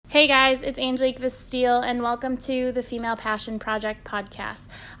Hey guys, it's Angelique Vesteel, and welcome to the Female Passion Project podcast.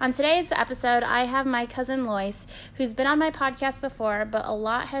 On today's episode, I have my cousin Loise, who's been on my podcast before, but a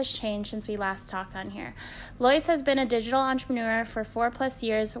lot has changed since we last talked on here. Loise has been a digital entrepreneur for 4+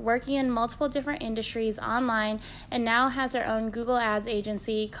 years, working in multiple different industries online, and now has her own Google Ads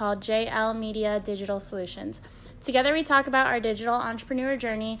agency called JL Media Digital Solutions. Together we talk about our digital entrepreneur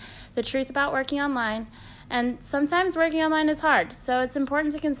journey, the truth about working online, and sometimes working online is hard, so it's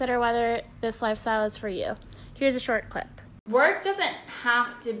important to consider whether this lifestyle is for you. Here's a short clip. Work doesn't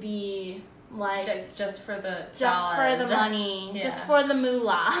have to be like just for the money, just for the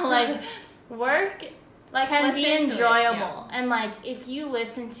moolah. Like work can be enjoyable, and like if you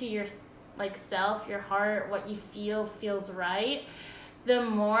listen to your self, your heart, what you feels right, the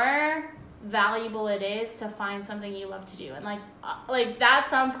more valuable it is to find something you love to do. And like that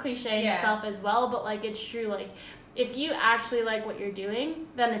sounds cliche in itself as well, but like it's true. Like if you actually like what you're doing,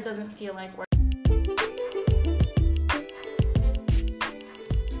 then it doesn't feel like work.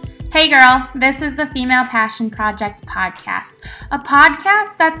 Hey girl, this is the Female Passion Project podcast, a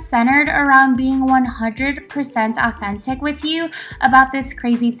podcast that's centered around being 100% authentic with you about this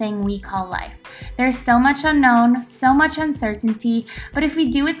crazy thing we call life. There's so much unknown, so much uncertainty, but if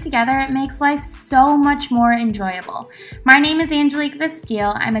we do it together, it makes life so much more enjoyable. My name is Angelique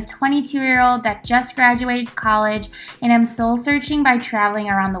Vesteel. I'm a 22-year-old that just graduated college, and I'm soul searching by traveling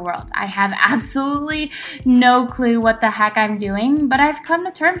around the world. I have absolutely no clue what the heck I'm doing, but I've come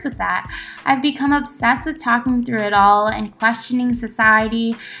to terms with that. I've become obsessed with talking through it all and questioning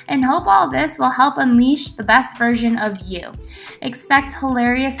society, and hope all this will help unleash the best version of you. Expect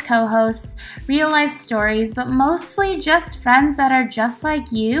hilarious co-hosts, real-life stories, but mostly just friends that are just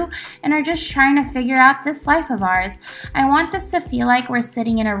like you and are just trying to figure out this life of ours. I want this to feel like we're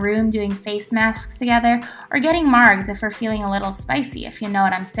sitting in a room doing face masks together, or getting margs if we're feeling a little spicy, if you know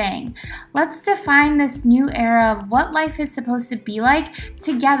what I'm saying. Let's define this new era of what life is supposed to be like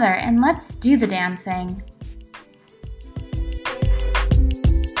together, and let's do the damn thing.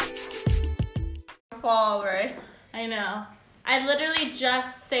 Fall, right? I know. I literally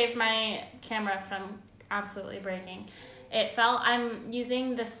just saved my camera from absolutely breaking. It fell. I'm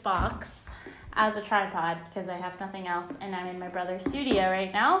using this box as a tripod because I have nothing else, and I'm in my brother's studio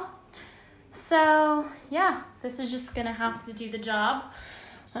right now. So, yeah, this is just going to have to do the job.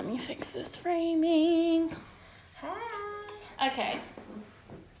 Let me fix this framing. Hi. Okay.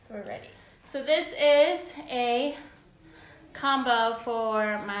 We're ready. So this is a combo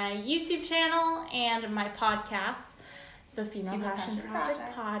for my YouTube channel and my podcast, the Female Passion Project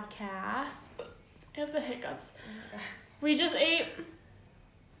podcast. I have the hiccups. We just ate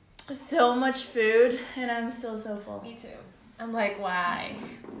so much food, and I'm still so full. Me too. I'm like, why?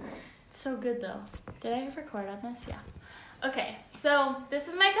 It's so good, though. Did I record on this? Yeah. Okay, so this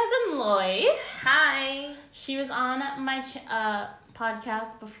is my cousin Loise. Hi. She was on my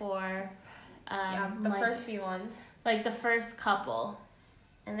podcast before. The first few ones. Like the first couple.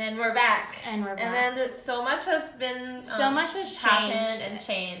 And then we're back. And then there's so much has been... so much has happened and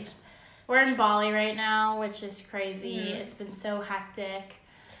changed. We're in Bali right now, which is crazy. Mm-hmm. It's been so hectic.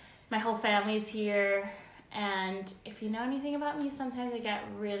 My whole family's here. And if you know anything about me, sometimes I get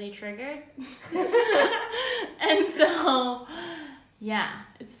really triggered. And so, yeah,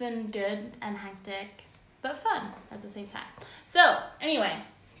 it's been good and hectic, but fun at the same time. So, anyway,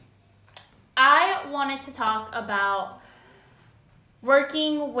 I wanted to talk about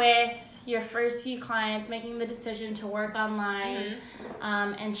working with your first few clients, making the decision to work online,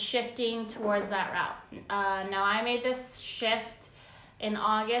 and shifting towards that route. Now, I made this shift in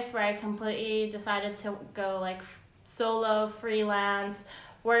August where I completely decided to go solo, freelance,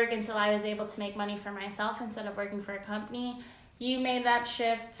 work until I was able to make money for myself instead of working for a company. You made that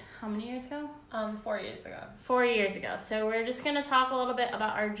shift how many years ago? 4 years ago. 4 years ago. So we're just going to talk a little bit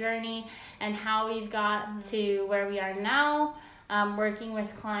about our journey and how we've got to where we are now, working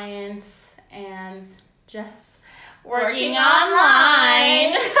with clients and just working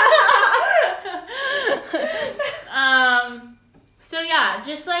online. So yeah,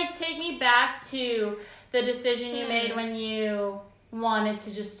 just take me back to the decision you made when you wanted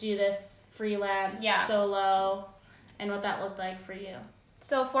to just do this freelance, solo, and what that looked like for you.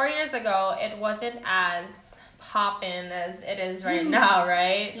 So 4 years ago, it wasn't as poppin' as it is right now,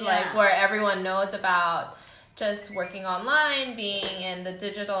 right? Yeah. Where everyone knows about just working online, being in the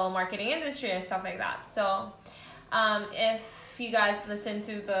digital marketing industry and stuff like that. So if you guys listened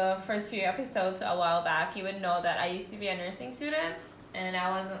to the first few episodes a while back, you would know that I used to be a nursing student, and I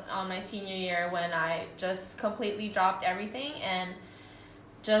was on my senior year when I just completely dropped everything and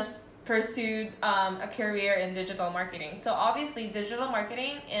just pursued a career in digital marketing. So obviously digital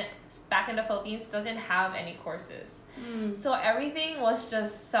marketing back in the Philippines doesn't have any courses. So everything was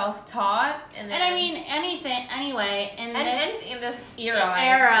just self-taught. And I mean, anything in this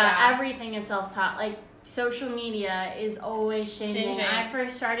era, everything is self-taught. Like, social media is always changing. I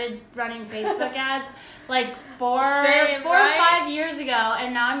first started running Facebook ads like four or 5 years ago,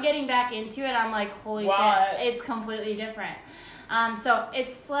 and now I'm getting back into it. I'm like, holy shit, it's completely different. So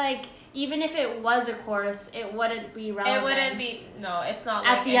it's like, even if it was a course, it wouldn't be relevant. It wouldn't be, no, it's not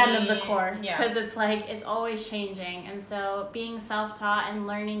at like the end of the course, because it's like, it's always changing. And so being self-taught and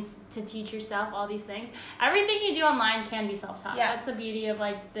learning to teach yourself all these things, everything you do online can be self-taught. That's the beauty of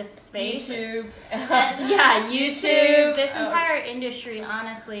like this space. YouTube. YouTube. This entire industry,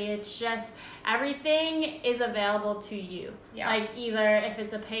 honestly, it's just, everything is available to you. Like, either if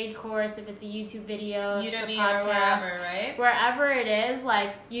it's a paid course, if it's a YouTube video, if it's a podcast, or wherever, right? Wherever it is,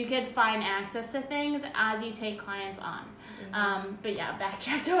 like, you could find access to things as you take clients on. But yeah,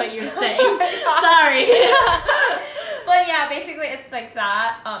 backtrack to what you were saying. Sorry. But yeah, basically it's like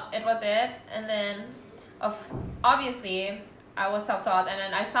that. It was it. And then obviously I was self-taught, and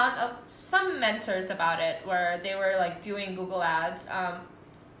then I found some mentors about it where they were like doing Google ads,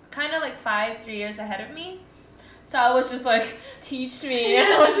 kind of like 3 years ahead of me. So I was just like, teach me.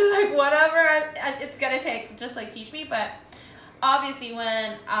 And I was just like, whatever it's gonna take, just like teach me. But obviously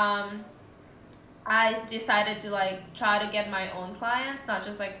when I decided to like try to get my own clients, not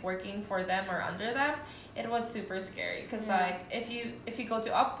just like working for them or under them, it was super scary. Because like if you go to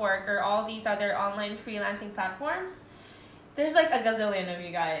Upwork or all these other online freelancing platforms, there's like a gazillion of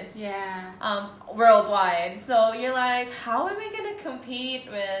you guys. Worldwide. So you're like, how am I gonna compete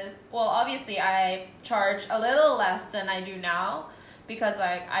with? Well, obviously I charge a little less than I do now, because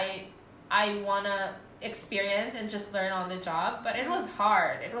like I wanna experience and just learn on the job. But it was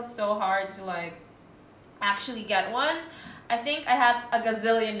hard. It was so hard to like actually get one. I think I had a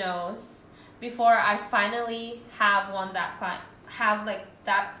gazillion no's before I finally have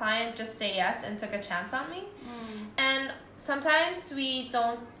that client just say yes and took a chance on me. And sometimes we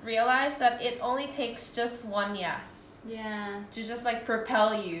don't realize that it only takes just one yes. To just like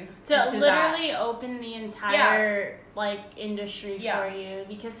propel you to literally open the entire like industry for you.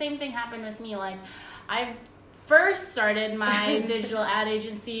 Because same thing happened with me. Like, I first started my digital ad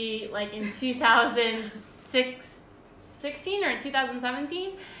agency like in 2016 or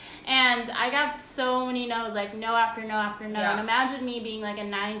 2017. And I got so many no's, like no after no after no. And imagine me being like a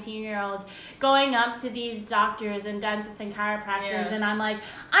 19-year-old going up to these doctors and dentists and chiropractors, and I'm like,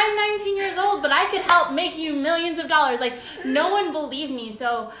 I'm 19 years old, but I could help make you millions of dollars. Like, no one believed me.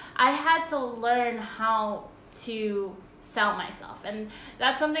 So I had to learn how to sell myself, and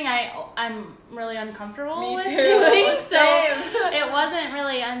that's something I'm really uncomfortable with doing. So it wasn't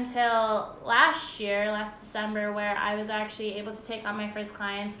really until last December, where I was actually able to take on my first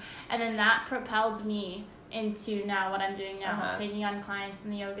clients, and then that propelled me into now what I'm doing now, taking on clients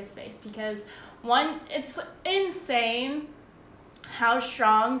in the yoga space. Because it's insane how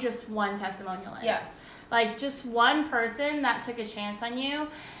strong just one testimonial is. Like, just one person that took a chance on you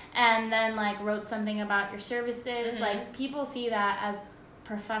and then like wrote something about your services, like, people see that as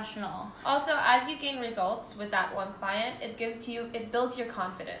professional. Also, as you gain results with that one client, it builds your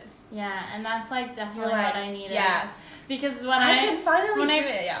confidence. And that's like definitely what I needed. Because when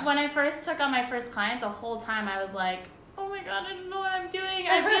I first took on my first client, the whole time I was like, oh my god, I don't know what I'm doing.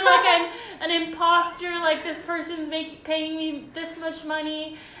 I feel like I'm an imposter. Like, this person's paying me this much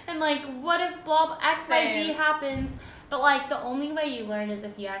money, and like, what if blah XYZ happens? But like, the only way you learn is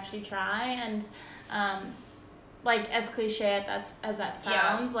if you actually try. And like, as cliche as that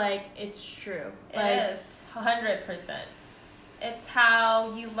sounds, like, it's true. It is 100%. It's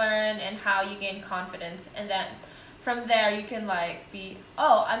how you learn and how you gain confidence, and then from there you can like be,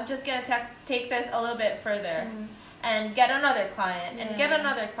 I'm just gonna take this a little bit further. And get another client, and get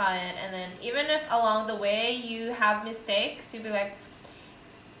another client, and then even if along the way you have mistakes, you'll be like,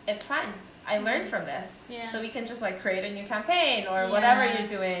 it's fine. I learned from this. So we can just like create a new campaign or whatever you're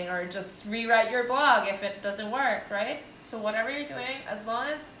doing, or just rewrite your blog if it doesn't work, right? So whatever you're doing, as long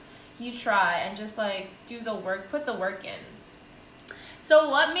as you try and just like do the work, put the work in.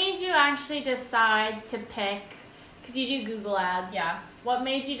 So what made you actually decide to pick, because you do Google ads. What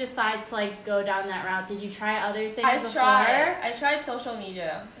made you decide to like go down that route? Did you try other things before? I tried social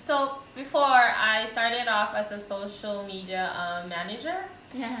media. So before, I started off as a social media manager.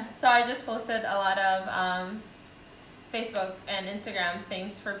 So I just posted a lot of Facebook and Instagram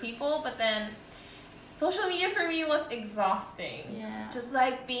things for people, but then social media for me was exhausting. Just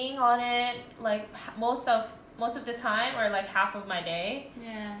like being on it, like most of most of the time, or like half of my day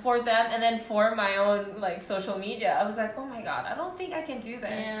Yeah. for them, and then for my own like social media. I was like, oh my god, I don't think I can do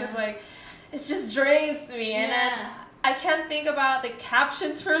this, because like it just drains me, and then I can't think about the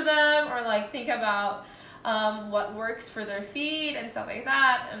captions for them, or like think about what works for their feed and stuff like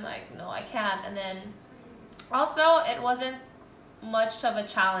that. I'm like, no, I can't. And then also it wasn't much of a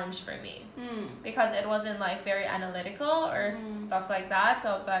challenge for me because it wasn't like very analytical or stuff like that. So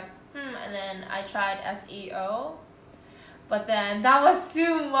I was like, and then I tried SEO, but then that was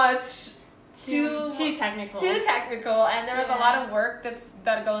too much, too technical, and there was a lot of work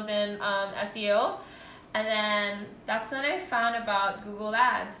that goes in SEO. And then that's when I found about Google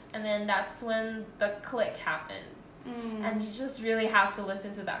Ads, and then that's when the click happened. And you just really have to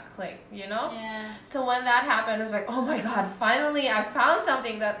listen to that click, you know? Yeah. So when that happened, I was like, oh my god, finally I found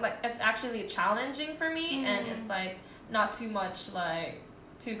something that like it's actually challenging for me, and it's like not too much like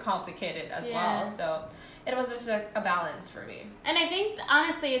too complicated as well. So it was just a balance for me. And I think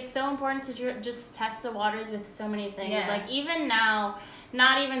honestly it's so important to just test the waters with so many things. Like even now,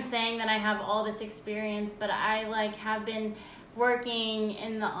 not even saying that I have all this experience, but I like have been working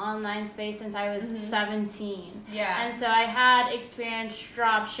in the online space since I was 17. Yeah. And so I had experience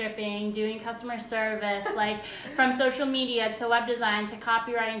drop shipping, doing customer service, like from social media to web design to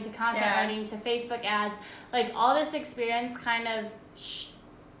copywriting to content writing to Facebook ads. Like all this experience kind of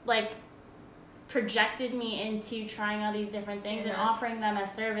like projected me into trying all these different things and offering them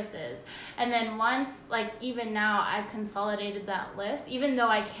as services. And then once, like even now, I've consolidated that list, even though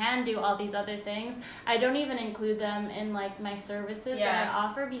I can do all these other things, I don't even include them in like my services that I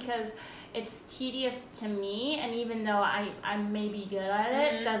offer, because it's tedious to me, and even though I may be good at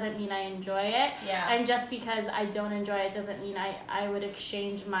it, doesn't mean I enjoy it. And just because I don't enjoy it doesn't mean I would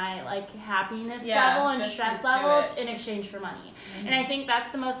exchange my like happiness level and stress level in exchange for money. And I think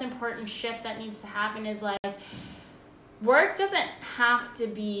that's the most important shift that needs to happen, is like work doesn't have to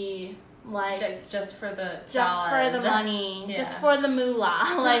be like just for the money, just for the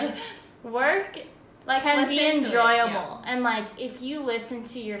moolah. Like work like can be enjoyable, and like if you listen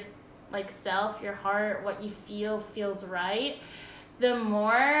to your like self, your heart, what you feels right, the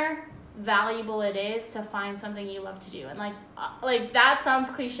more valuable it is to find something you love to do. And like that sounds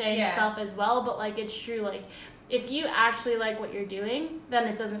cliche in itself as well, but like it's true. Like if you actually like what you're doing, then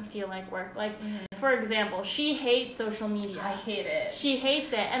it doesn't feel like work. Like for example, she hates social media. I hate it. She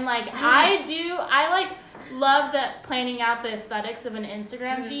hates it. And like I like love that planning out the aesthetics of an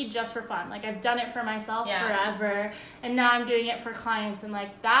Instagram feed just for fun. Like I've done it for myself forever, and now I'm doing it for clients, and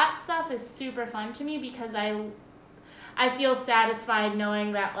like that stuff is super fun to me because I feel satisfied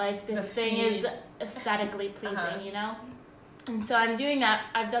knowing that like this thing is aesthetically pleasing, you know? And so I'm doing that.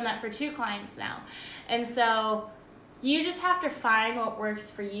 I've done that for 2 clients now. And so you just have to find what works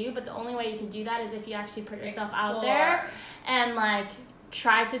for you, but the only way you can do that is if you actually put yourself out there and like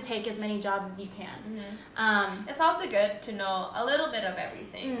try to take as many jobs as you can. It's also good to know a little bit of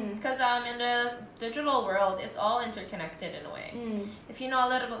everything, because in the digital world, it's all interconnected in a way. If you know a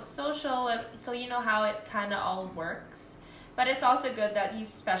little bit social, so you know how it kind of all works, but it's also good that you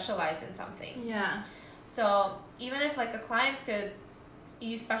specialize in something. So even if like a client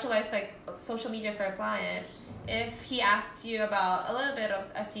you specialize like social media for a client, if he asks you about a little bit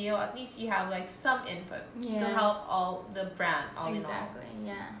of SEO, at least you have like some input to help all the brand in all. Exactly.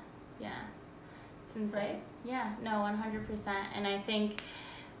 It's insane. Right? No, 100%. And I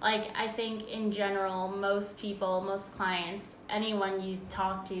think in general, most people, most clients, anyone you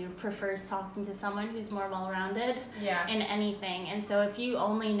talk to prefers talking to someone who's more well-rounded in anything. And so if you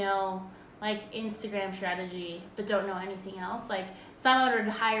only know like Instagram strategy but don't know anything else, like someone would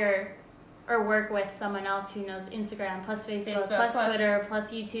hire or work with someone else who knows Instagram plus Facebook plus Twitter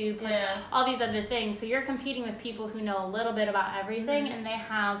plus YouTube plus all these other things. So you're competing with people who know a little bit about everything, and they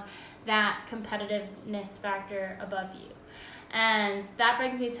have that competitiveness factor above you. And that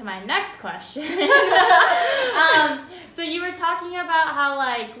brings me to my next question. So you were talking about how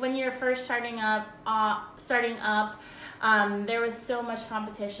like when you're first starting up, there was so much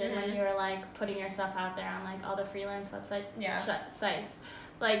competition when you were like putting yourself out there on like all the freelance website sites.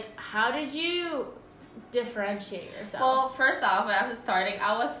 Like, how did you differentiate yourself? Well, first off, when I was starting,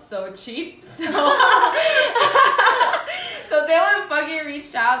 I was so cheap. So, so they would fucking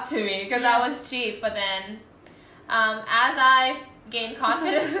reach out to me because I was cheap. But then, as I gained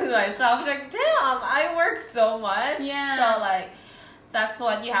confidence in myself, I was like, damn, I work so much. So, like, that's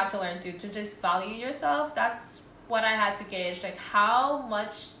what you have to learn to just value yourself. That's what I had to gauge. Like, how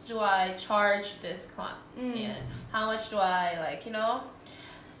much do I charge this client? How much do I, like, you know?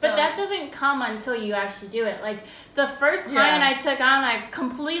 But that doesn't come until you actually do it. Like, the first client I took on, I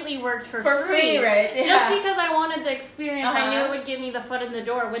completely worked for free. Right? Yeah. Just because I wanted the experience. I knew it would give me the foot in the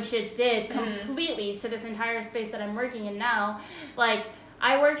door, which it did completely to this entire space that I'm working in now. Like,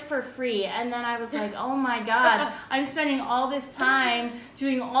 I worked for free, and then I was like, oh my God, I'm spending all this time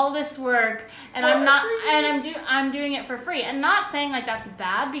doing all this work, and I'm doing it for free. And not saying like that's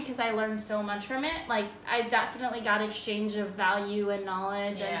bad, because I learned so much from it. Like, I definitely got exchange of value and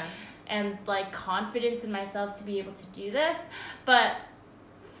knowledge and like confidence in myself to be able to do this. But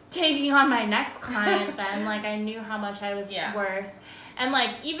taking on my next client, then like I knew how much I was worth. And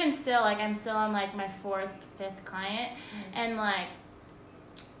like even still, like I'm still on like my 4th, 5th client, and like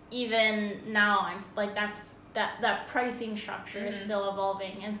even now I'm like that pricing structure is still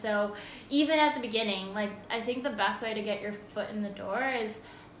evolving. And so even at the beginning, like I think the best way to get your foot in the door is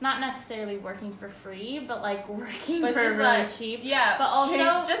not necessarily working for free, but like working for really cheap. Yeah, but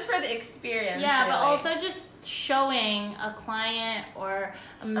also just for the experience. Yeah, really. But also just showing a client or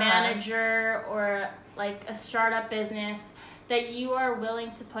a manager or like a startup business that you are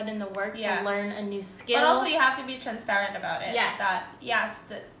willing to put in the work to learn a new skill. But also you have to be transparent about it. Yes.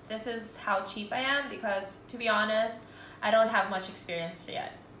 That this is how cheap I am, because to be honest, I don't have much experience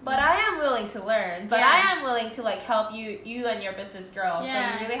yet. But I am willing to learn. But I am willing to like help you and your business grow. Yeah.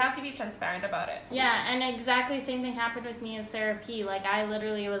 So you really have to be transparent about it. Yeah, and exactly the same thing happened with me and Sarah P. Like I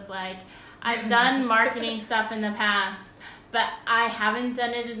literally was like, I've done marketing stuff in the past, but I haven't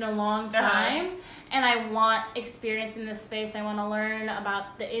done it in a long time. And I want experience in this space. I want to learn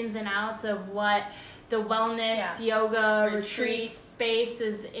about the ins and outs of what the wellness, yoga, retreat space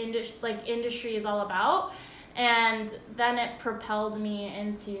industry is all about. And then it propelled me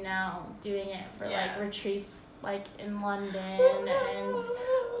into now doing it for like retreats like in London and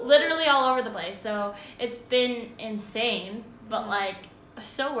literally all over the place. So it's been insane, but like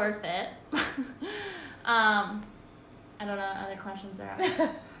so worth it. I don't know, other questions are out.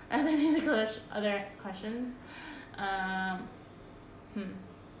 Are there any other questions?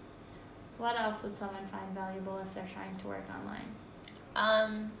 What else would someone find valuable if they're trying to work online?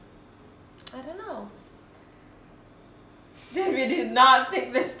 I don't know. We did not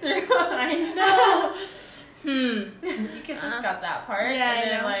think this through. I know. You could just cut that part. Yeah, I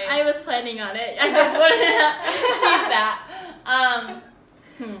know. Like... I was planning on it. I just wanted to keep that.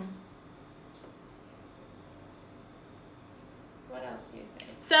 What else do you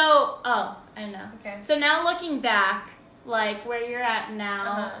think? So, I know. Okay. So now looking back, like where you're at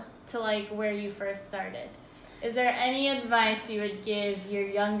now to like where you first started, is there any advice you would give your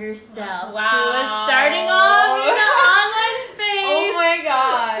younger self who was starting off in the online space? Oh my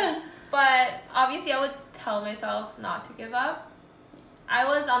God. But obviously I would tell myself not to give up. I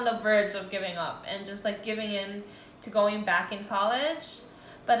was on the verge of giving up and just like giving in to going back in college.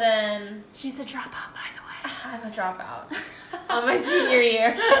 But then... She's a dropout, by the way. I'm a dropout. On my senior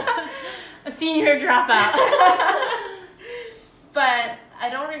year. A senior dropout. But I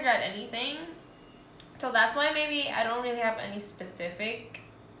don't regret anything. So that's why maybe I don't really have any specific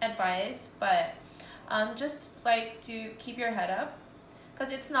advice. But just like to keep your head up.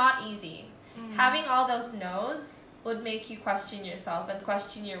 Because it's not easy. Having all those no's would make you question yourself and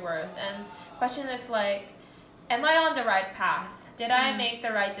question your worth. And question if like, am I on the right path? Did I make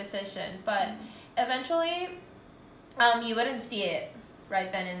the right decision? But eventually, you wouldn't see it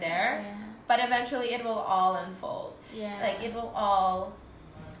right then and there. Yeah. But eventually, it will all unfold. Yeah. Like, it will all...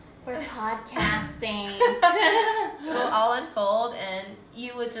 We're podcasting. It will all unfold, and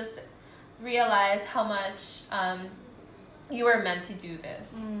you would just realize how much you were meant to do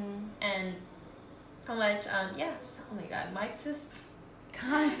this. And how much, oh my God, Mike just...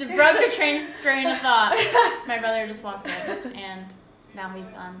 God, broke a train of thought. My brother just walked in, and now he's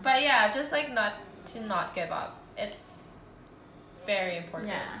gone. But yeah, just like not give up. It's very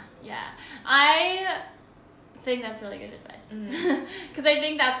important. Yeah. I think that's really good advice. Because I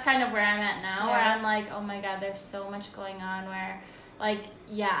think that's kind of where I'm at now, where I'm like, oh my God, there's so much going on where, like,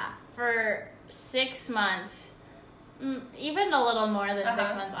 for 6 months, even a little more than 6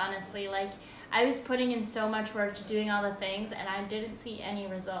 months, honestly, like, I was putting in so much work to doing all the things, and I didn't see any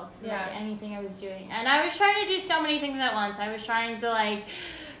results, like anything I was doing. And I was trying to do so many things at once. I was trying to like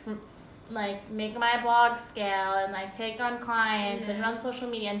make my blog scale and like take on clients and run social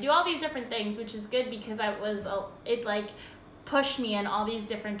media and do all these different things, which is good because it like pushed me in all these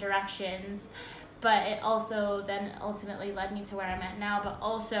different directions. But it also then ultimately led me to where I'm at now. But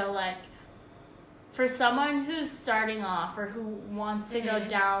also like, for someone who's starting off or who wants to go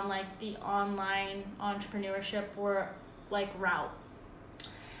down like the online entrepreneurship or like route,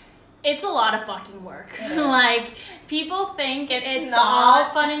 it's a lot of fucking work. Yeah. Like, people think it's not. all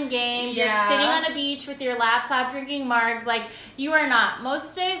fun and games. Yeah. You're sitting on a beach with your laptop drinking margs. Like, you are not.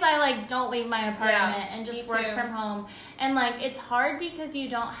 Most days I, like, don't leave my apartment and just work from home. And, like, it's hard because you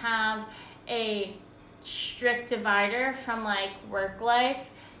don't have a strict divider from, like, work life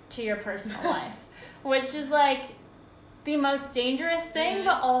to your personal life. Which is, like, the most dangerous thing,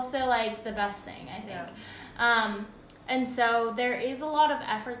 but also, like, the best thing, I think. Yeah. And so there is a lot of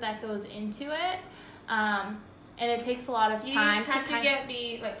effort that goes into it, and it takes a lot of time. You tend to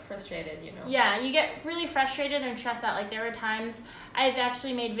be like frustrated, you know. Yeah, you get really frustrated and stressed out. Like, there were times I've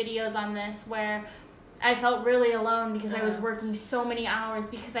actually made videos on this where I felt really alone because I was working so many hours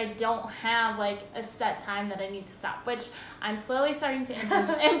because I don't have like a set time that I need to stop, which I'm slowly starting to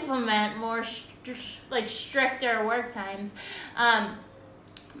implement more stricter work times.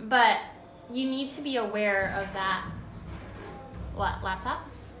 But you need to be aware of that. What, laptop?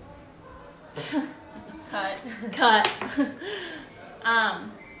 Cut.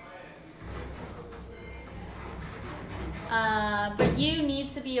 But you need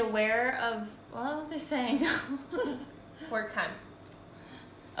to be aware of, what was I saying? Work time.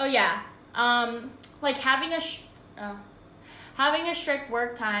 Oh yeah. Like having a strict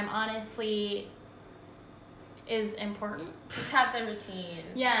work time, honestly, is important. Just have the routine.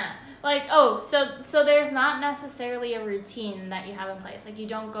 Yeah. Like, so there's not necessarily a routine that you have in place. Like, you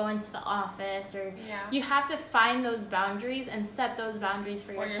don't go into the office, or you have to find those boundaries and set those boundaries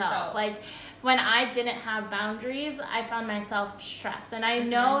for yourself. Like, when I didn't have boundaries, I found myself stressed. And I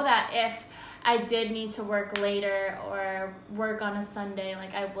know that if I did need to work later or work on a Sunday,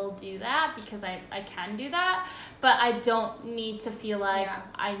 like, I will do that because I can do that. But I don't need to feel like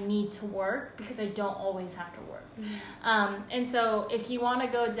I need to work because I don't always have to work. And so if you want to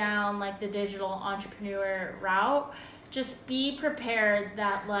go down, like, the digital entrepreneur route, just be prepared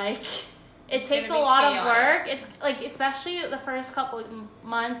that, like, it takes a lot of work. It's, like, especially the first couple of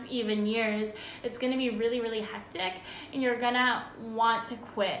months, even years, it's going to be really, really hectic, and you're going to want to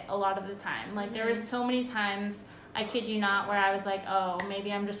quit a lot of the time. Like, there were so many times, I kid you not, where I was like, oh,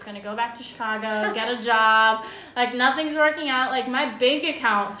 maybe I'm just going to go back to Chicago, get a job. Like, nothing's working out. Like, my bank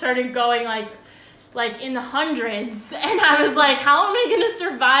account started going, like in the hundreds, and I was like, how am I going to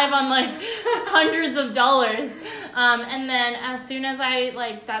survive on, like, hundreds of dollars? And then as soon as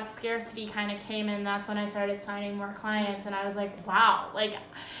that scarcity kind of came in, that's when I started signing more clients, and I was like, wow. Like,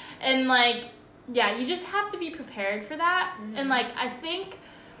 and, like, yeah, you just have to be prepared for that. And, like, I think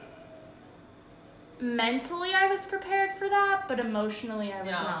mentally I was prepared for that, but emotionally I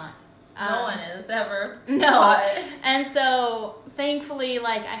was not. No one is ever. No. But. And so thankfully,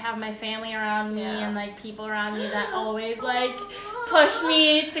 like, I have my family around me and, like, people around me that always, like, push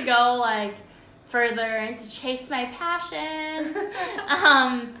me to go, like, further and to chase my passions.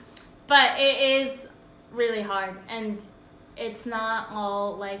 But it is really hard, and it's not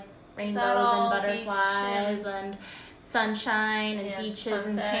all, like, rainbows and butterflies and sunshine and beaches sunsets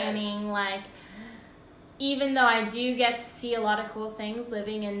and tanning. Like, even though I do get to see a lot of cool things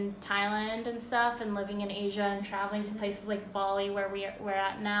living in Thailand and stuff, and living in Asia and traveling to places like Bali where we're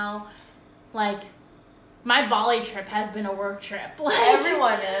at now, like, my Bali trip has been a work trip. Like,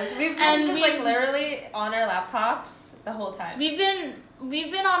 everyone is. We've been just like literally on our laptops the whole time. We've been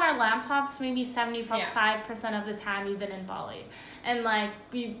on our laptops maybe 75% of the time we've been in Bali. And, like,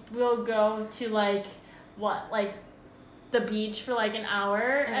 we will go to, like, the beach for, like, an hour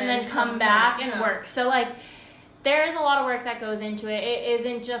and then come back and work. So, like, there is a lot of work that goes into it. It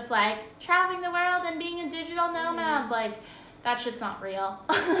isn't just, like, traveling the world and being a digital nomad. Like, that shit's not real.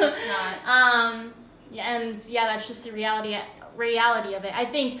 It's not. That's just the reality of it. I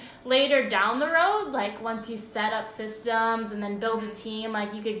think later down the road, like, once you set up systems and then build a team,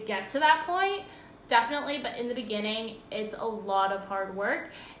 like, you could get to that point, definitely. But in the beginning, it's a lot of hard work,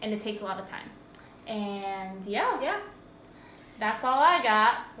 and it takes a lot of time. And, that's all I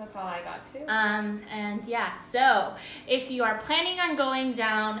got. That's all I got, too. So if you are planning on going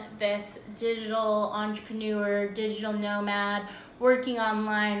down this digital entrepreneur, digital nomad, working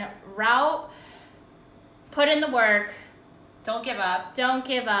online route, put in the work. Don't give up.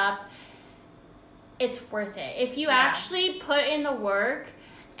 It's worth it. If you actually put in the work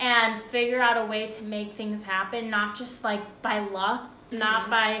and figure out a way to make things happen, not just, like, by luck,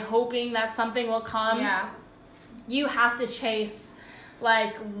 not by hoping that something will come. Yeah. You have to chase,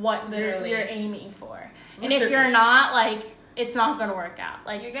 like, what you're aiming for. And if you're not, like, it's not going to work out.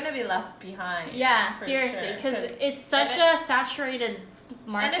 Like, you're going to be left behind. Yeah, seriously. Because it's such a saturated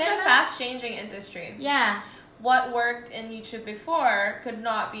market. And it's a fast-changing industry. Yeah. What worked in YouTube before could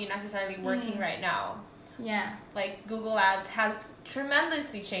not be necessarily working right now. Yeah. Like Google Ads has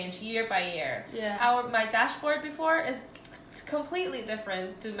tremendously changed year by year. Yeah. My dashboard before is completely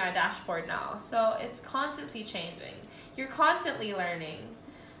different to my dashboard now. So it's constantly changing. You're constantly learning.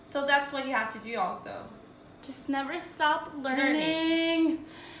 So that's what you have to do also. Just never stop learning.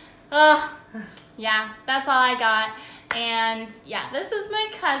 Oh, yeah, that's all I got. And yeah, this is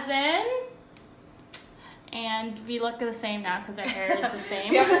my cousin. And we look the same now because our hair is the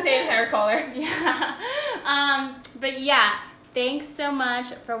same. We have the same hair color. Yeah. But yeah, thanks so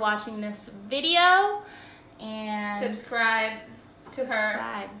much for watching this video. And subscribe to her.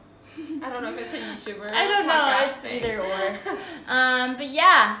 I don't know if it's a YouTuber. I don't know. It's either or. But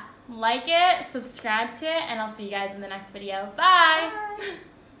yeah, like it, subscribe to it, and I'll see you guys in the next video. Bye.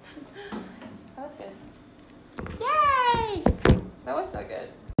 That was good. Yay! That was so good.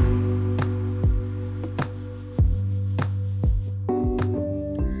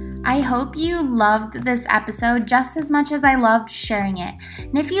 I hope you loved this episode just as much as I loved sharing it.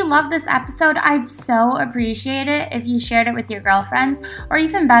 And if you loved this episode, I'd so appreciate it if you shared it with your girlfriends, or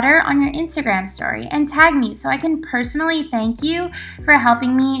even better, on your Instagram story, and tag me so I can personally thank you for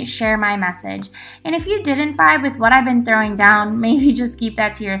helping me share my message. And if you didn't vibe with what I've been throwing down, maybe just keep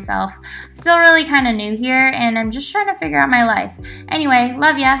that to yourself. I'm still really kind of new here, and I'm just trying to figure out my life. Anyway,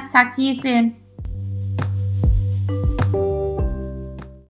 love ya. Talk to you soon.